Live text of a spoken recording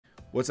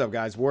What's up,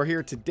 guys? We're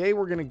here. Today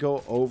we're going to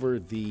go over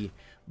the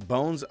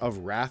Bones of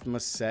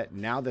Rathma set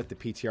now that the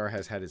PTR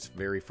has had its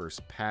very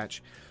first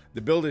patch.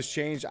 The build has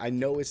changed. I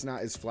know it's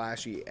not as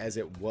flashy as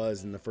it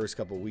was in the first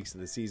couple of weeks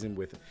of the season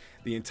with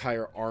the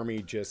entire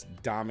army just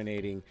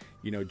dominating,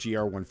 you know, GR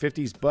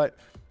 150s, but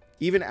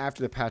even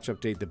after the patch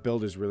update, the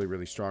build is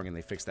really strong and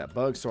they fixed that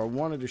bug. So I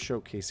wanted to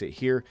showcase it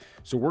here.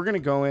 So we're going to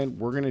go in,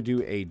 we're going to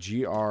do a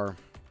GR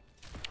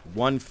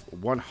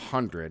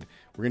 100.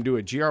 We're going to do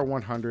a GR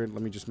 100.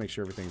 Let me just make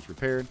sure everything's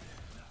repaired.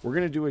 We're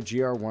going to do a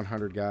GR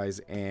 100, guys.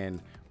 And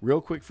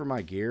real quick for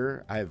my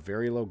gear, I have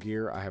very low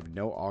gear. I have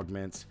no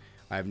augments.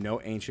 I have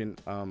no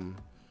ancient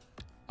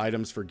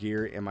items for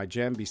gear. And my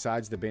gem,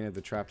 besides the Bane of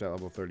the Trapped at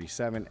level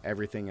 37,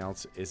 everything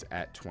else is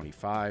at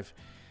 25.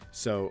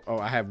 So, oh,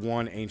 I have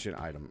one ancient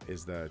item,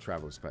 is the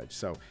Traveler's Pledge.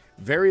 So,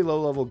 very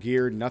low level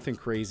gear, nothing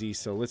crazy.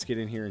 So, let's get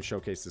in here and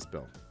showcase this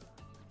build.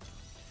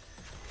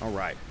 All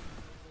right.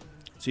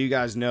 So, you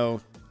guys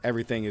know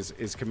everything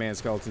is command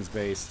skeletons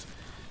based.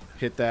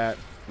 Hit that.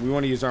 We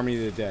want to use Army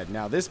of the Dead.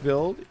 Now, this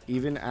build,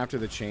 even after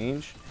the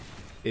change,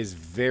 is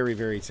very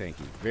tanky.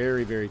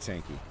 Very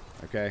tanky.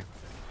 Okay?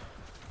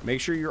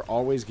 Make sure you're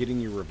always getting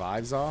your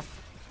revives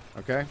off.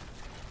 Okay?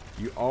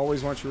 You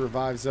always want your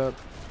revives up.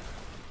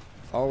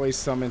 Always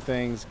summon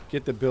things.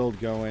 Get the build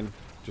going.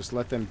 Just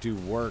let them do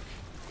work.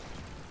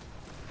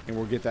 And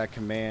we'll get that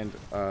command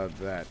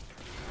that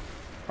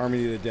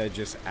Army of the Dead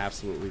just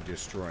absolutely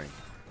destroying.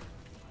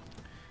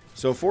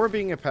 So for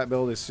being a pet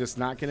build, it's just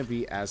not going to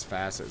be as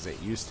fast as it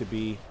used to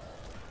be,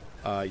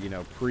 you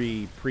know,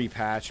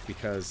 pre-patch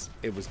because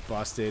it was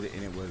busted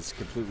and it was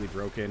completely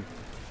broken.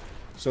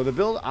 So the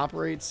build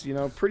operates, you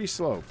know, pretty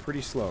slow.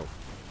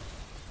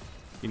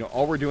 You know,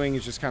 all we're doing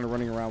is just kind of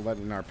running around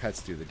letting our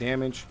pets do the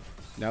damage.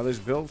 Now this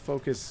build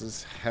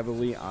focuses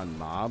heavily on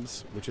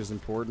mobs, which is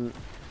important.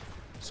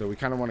 So we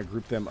kind of want to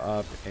group them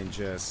up and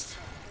just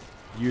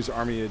use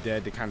Army of the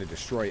Dead to kind of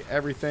destroy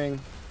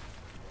everything.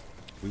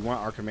 We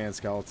want our command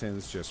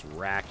skeletons just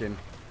racking.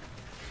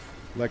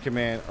 Let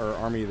command or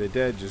Army of the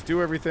Dead just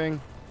do everything.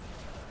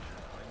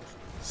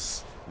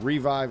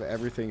 Revive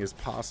everything as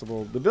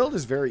possible. The build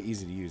is very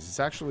easy to use. It's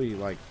actually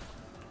like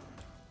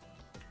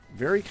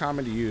very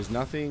common to use.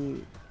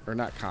 Nothing, or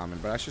not common,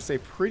 but I should say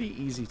pretty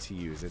easy to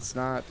use. It's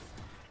not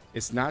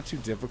too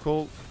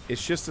difficult.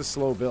 It's just a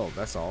slow build.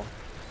 That's all.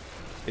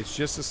 It's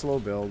just a slow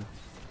build.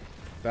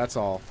 That's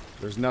all.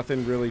 There's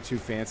nothing really too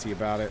fancy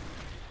about it.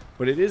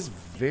 But it is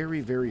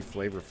very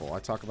flavorful. I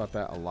talk about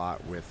that a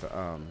lot with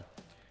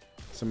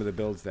some of the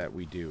builds that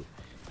we do.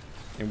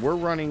 And we're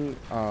running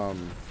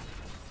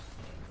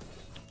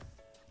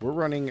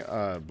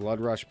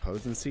Blood Rush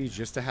Potency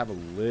just to have a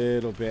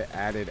little bit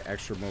added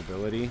extra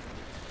mobility.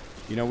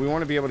 You know, we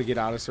want to be able to get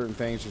out of certain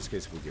things just in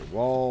case we get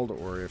walled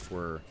or if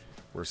we're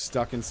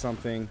stuck in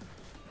something.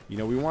 You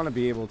know, we want to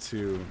be able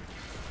to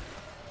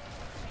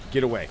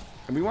get away.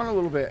 And we want a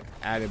little bit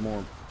added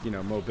more, you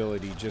know,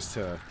 mobility just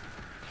to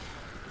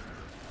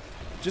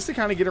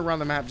kind of get around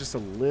the map just a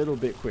little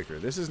bit quicker.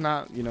 This is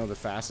not, you know, the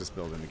fastest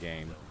build in the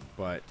game,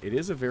 but it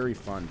is a very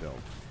fun build.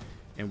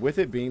 And with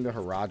it being the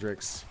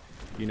Herodric's,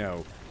 you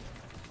know,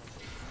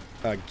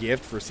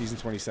 gift for Season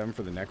 27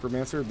 for the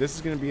Necromancer, this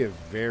is going to be a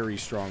very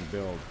strong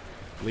build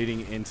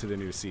leading into the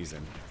new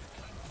season.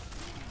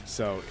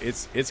 So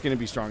it's going to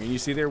be strong. And you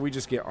see there, we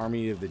just get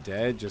Army of the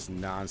Dead just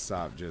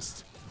non-stop,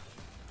 just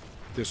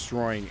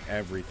destroying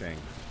everything.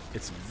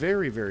 It's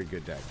very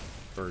good deck.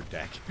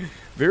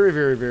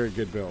 Very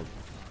good build,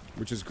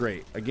 which is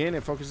great. Again,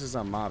 it focuses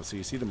on mobs. So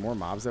you see the more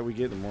mobs that we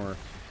get, the more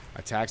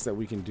attacks that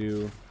we can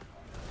do.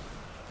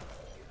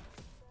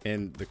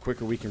 And the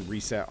quicker we can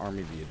reset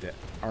Army of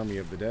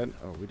the Dead.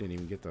 Oh, we didn't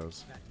even get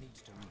those.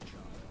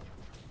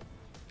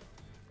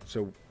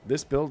 So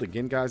this build,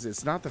 again, guys,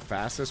 it's not the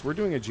fastest. We're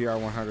doing a GR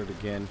 100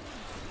 again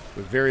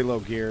with very low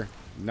gear.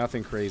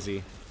 Nothing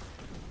crazy.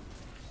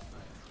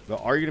 But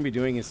all you're going to be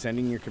doing is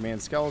sending your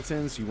command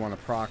skeletons. You want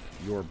to proc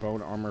your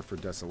bone armor for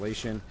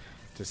desolation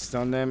to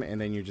stun them, and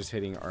then you're just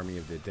hitting Army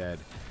of the Dead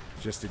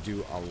just to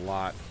do a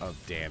lot of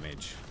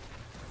damage,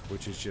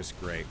 which is just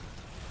great.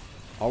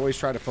 Always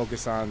try to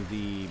focus on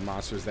the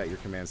monsters that your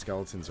command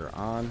skeletons are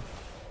on.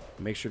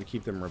 Make sure to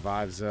keep them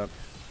revives up.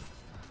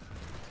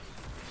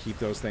 Keep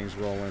those things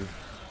rolling.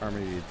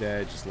 Army of the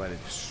Dead, just let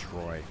it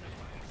destroy.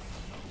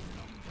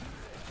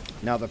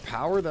 Now the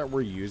power that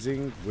we're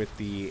using with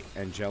the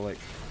angelic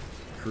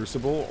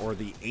crucible or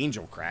the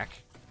angel crack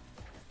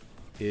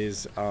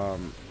is the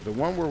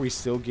one where we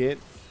still get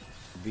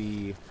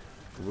the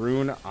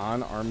rune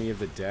on Army of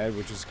the Dead,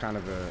 which is kind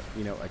of a,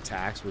 you know,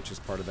 attacks, which is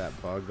part of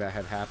that bug that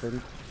had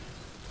happened.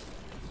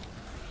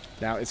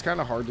 Now it's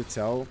kind of hard to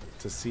tell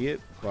to see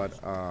it, but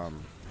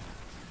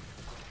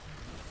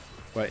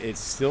it's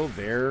still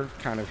there,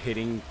 kind of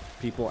hitting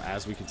people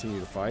as we continue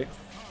to fight.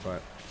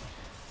 But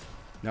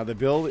now the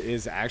build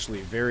is actually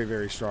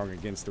very strong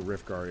against the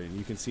Rift Guard, and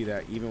you can see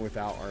that even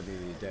without Army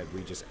of the Dead,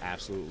 we just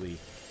absolutely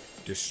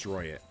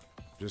destroy it.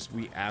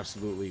 We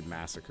absolutely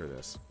massacre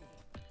this.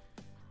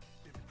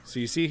 So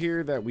you see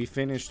here that we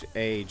finished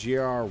a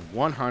GR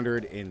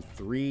 100 in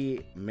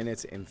 3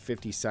 minutes and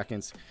 50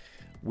 seconds.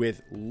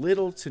 with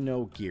little to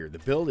no gear. The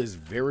build is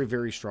very,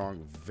 very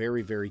strong,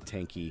 very, very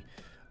tanky.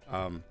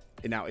 And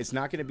now it's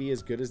not going to be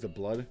as good as the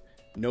Blood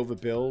Nova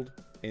build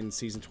in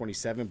season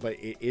 27, but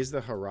it is the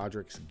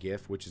Herodric's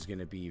gift, which is going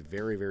to be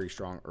very, very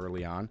strong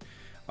early on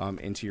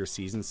into your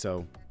season.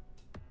 So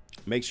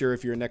make sure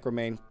if you're a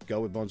Necromaner,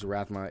 go with Bones of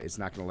Rathma. It's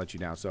not going to let you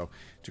down. So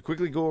to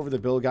quickly go over the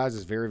build, guys,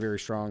 is very, very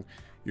strong.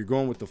 You're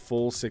going with the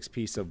full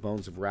 6-piece of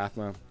Bones of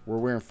Rathma. We're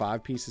wearing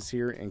 5 pieces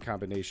here in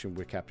combination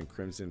with Captain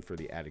Crimson for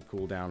the added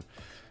cooldown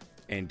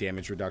and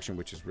damage reduction,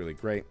 which is really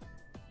great.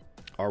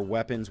 Our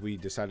weapons, we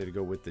decided to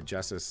go with the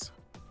Justice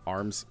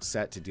Arms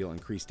set to deal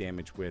increased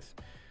damage with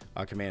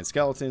command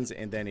skeletons.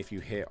 And then if you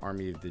hit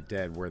Army of the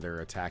Dead where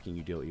they're attacking,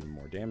 you deal even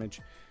more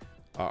damage.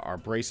 Our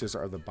braces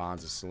are the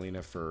Bonds of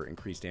Selena for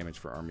increased damage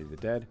for Army of the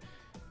Dead.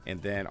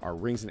 And then our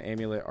rings and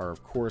amulet are,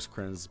 of course,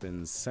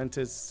 Crimson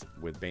Sentence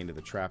with Bane of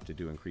the Trap to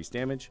do increased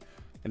damage.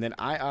 And then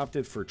I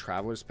opted for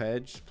Traveler's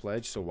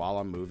Pledge. So while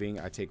I'm moving,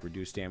 I take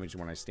reduced damage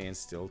when I stand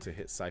still to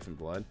hit Siphon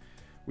Blood.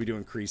 We do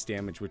increased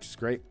damage, which is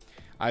great.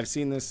 I've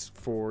seen this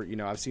for,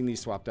 I've seen these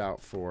swapped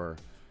out for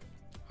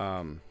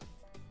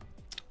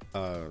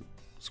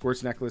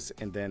Scorch Necklace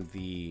and then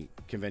the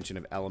Convention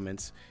of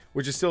Elements,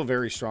 which is still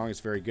very strong.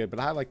 It's very good, but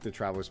I like the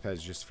Traveler's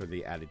Pledge just for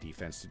the added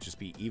defense to just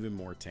be even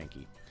more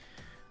tanky.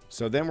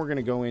 So then we're going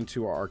to go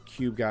into our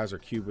cube, guys, our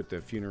cube with the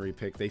funerary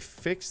pick. They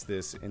fixed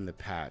this in the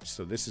patch,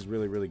 so this is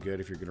really, really good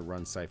if you're going to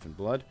run Siphon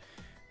Blood.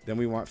 Then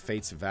we want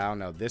Fate's Vow.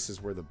 Now this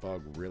is where the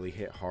bug really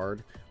hit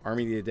hard.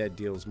 Army of the Dead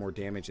deals more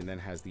damage and then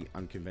has the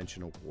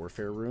Unconventional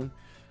Warfare rune,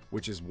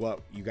 which is what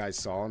you guys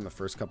saw in the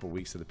first couple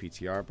weeks of the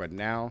PTR, but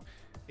now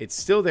it's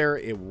still there.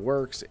 It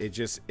works. It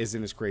just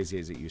isn't as crazy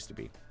as it used to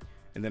be.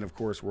 And then, of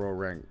course, the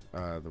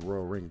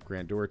Royal Ring of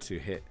Grandeur to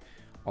hit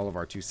all of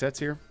our 2 sets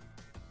here.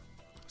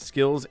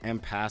 Skills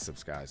and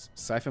passives, guys.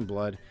 Siphon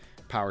Blood,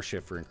 Power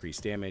Shift for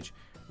increased damage.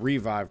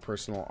 Revive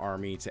Personal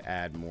Army to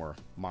add more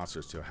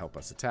monsters to help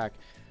us attack.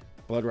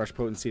 Blood Rush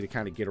Potency to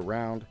kind of get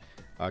around.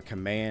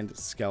 Command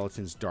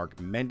Skeletons Dark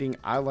Mending.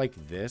 I like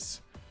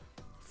this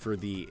for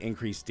the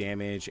increased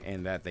damage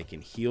and that they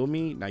can heal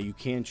me. Now you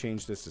can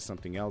change this to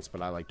something else,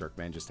 but I like Dark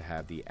Mend just to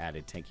have the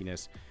added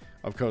tankiness.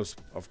 Of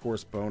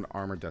course, Bone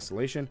Armor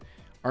Desolation.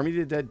 Army of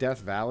the Dead Death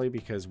Valley,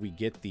 because we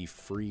get the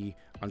free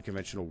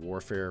Unconventional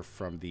Warfare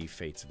from the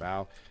Fate's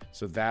Vow.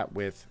 So that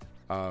with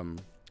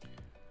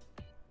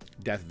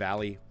Death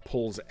Valley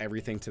pulls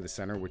everything to the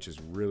center, which is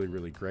really,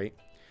 really great.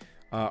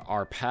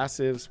 Our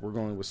passives, we're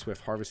going with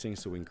Swift Harvesting,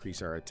 so we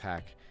increase our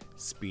attack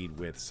speed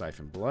with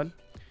Siphon Blood.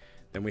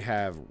 Then we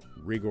have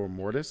Rigor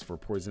Mortis for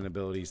poison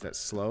abilities that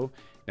slow.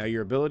 Now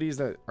your abilities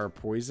that are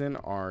poison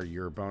are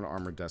your Bone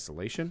Armor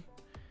Desolation,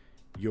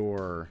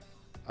 your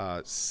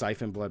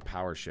Siphon Blood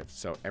Power Shift.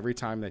 So every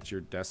time that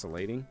you're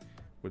desolating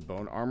with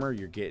Bone Armor,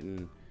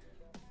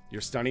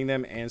 you're stunning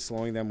them and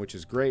slowing them, which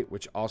is great,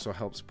 which also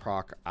helps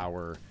proc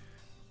our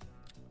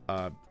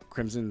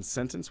Crimson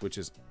Sentence, which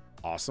is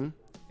awesome.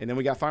 And then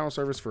we got Final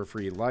Service for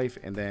free life,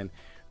 and then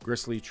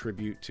Gristly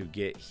Tribute to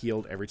get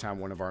healed every time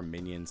one of our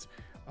minions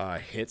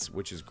hits,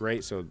 which is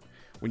great. So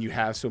when you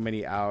have so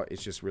many out,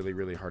 it's just really,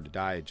 really hard to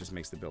die. It just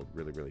makes the build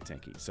really, really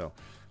tanky. So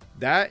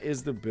that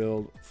is the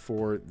build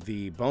for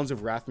the Bones of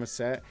Rathma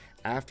set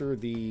after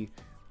the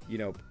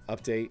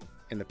update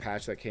and the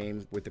patch that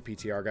came with the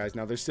PTR, guys.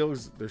 Now there still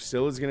is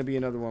going to be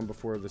another one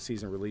before the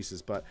season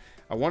releases, but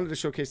I wanted to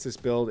showcase this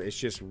build. It's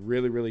just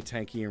really, really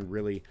tanky and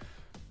really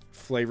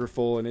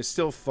flavorful, and it's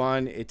still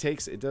fun. It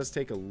does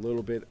take a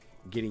little bit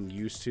getting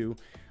used to,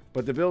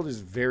 but the build is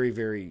very,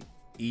 very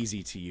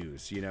easy to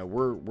use.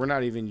 We're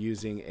not even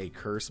using a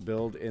curse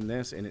build in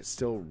this, and it's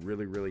still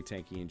really, really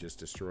tanky and just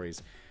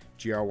destroys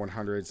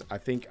GR100s. I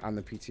think on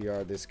the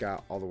PTR this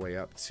got all the way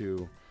up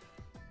to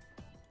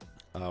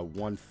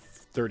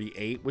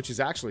 138, which is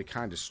actually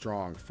kind of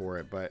strong for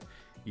it, but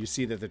you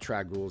see that the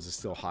Traghouls is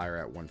still higher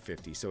at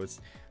 150. So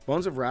it's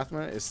Bones of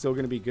Rathma is still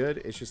going to be good.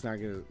 It's just not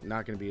going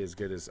to be as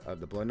good as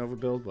the Blood Nova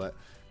build, but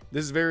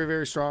this is very,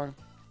 very strong.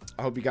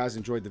 I hope you guys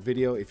enjoyed the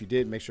video. If you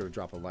did, make sure to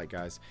drop a like,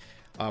 guys.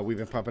 We've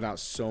been pumping out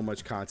so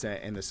much content,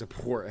 and the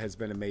support has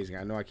been amazing.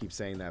 I know I keep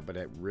saying that, but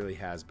it really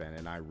has been,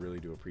 and I really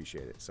do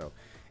appreciate it. So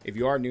if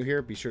you are new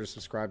here, be sure to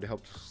subscribe to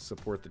help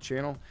support the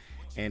channel.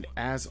 And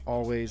as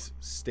always,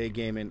 stay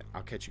gaming.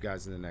 I'll catch you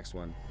guys in the next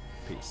one.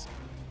 Peace.